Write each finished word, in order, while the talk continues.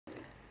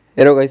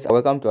Hello guys,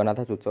 welcome to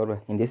another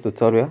tutorial. In this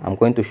tutorial I'm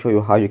going to show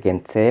you how you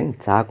can turn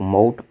dark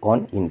mode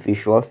on in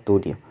Visual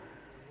Studio.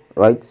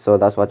 Right, so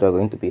that's what we're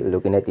going to be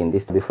looking at in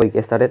this. Before you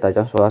get started, I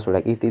just want to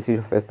ask you, if this is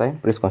your first time,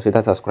 please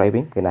consider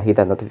subscribing and hit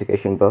that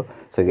notification bell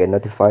so you get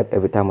notified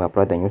every time we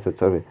upload a new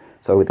tutorial.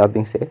 So with that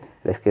being said,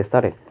 let's get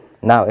started.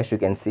 Now as you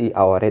can see, I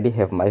already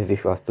have my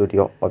Visual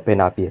Studio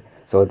open up here.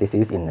 So this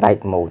is in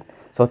light mode.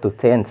 So to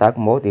turn dark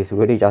mode is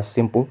really just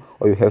simple.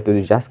 All you have to do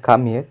is just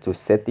come here to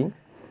settings,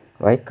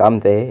 right, come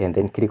there and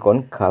then click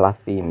on color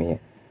theme here,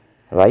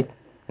 right.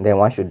 And then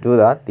once you do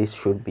that, this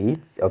should be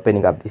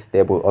opening up, this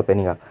table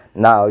opening up.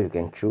 Now you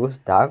can choose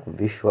dark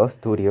Visual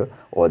Studio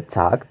or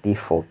dark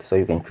default, so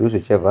you can choose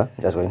whichever.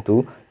 I'm just going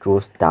to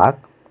choose dark,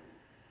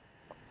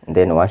 and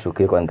then once you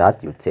click on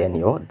that, you turn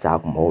your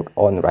dark mode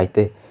on right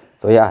there.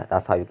 So yeah,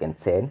 that's how you can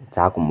turn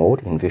dark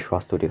mode in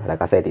Visual Studio.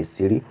 Like I said, it's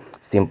really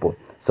simple.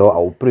 So I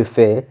would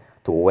prefer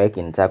to work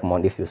in dark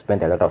mode if you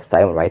spend a lot of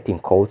time writing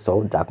code,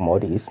 so dark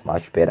mode is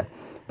much better.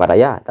 But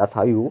yeah, that's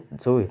how you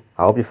do it.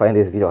 I hope you find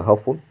this video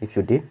helpful. If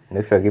you did,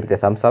 make sure you give it a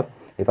thumbs up,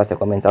 leave us a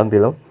comment down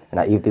below,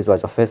 and if this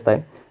was your first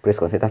time, please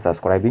consider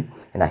subscribing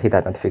and hit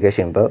that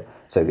notification bell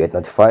so you get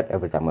notified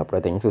every time I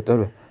upload a new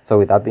tutorial. So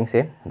with that being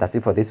said, that's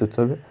it for this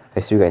tutorial.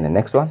 I'll see you guys in the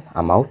next one.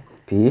 I'm out.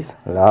 Peace,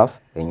 love,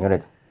 and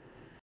unity.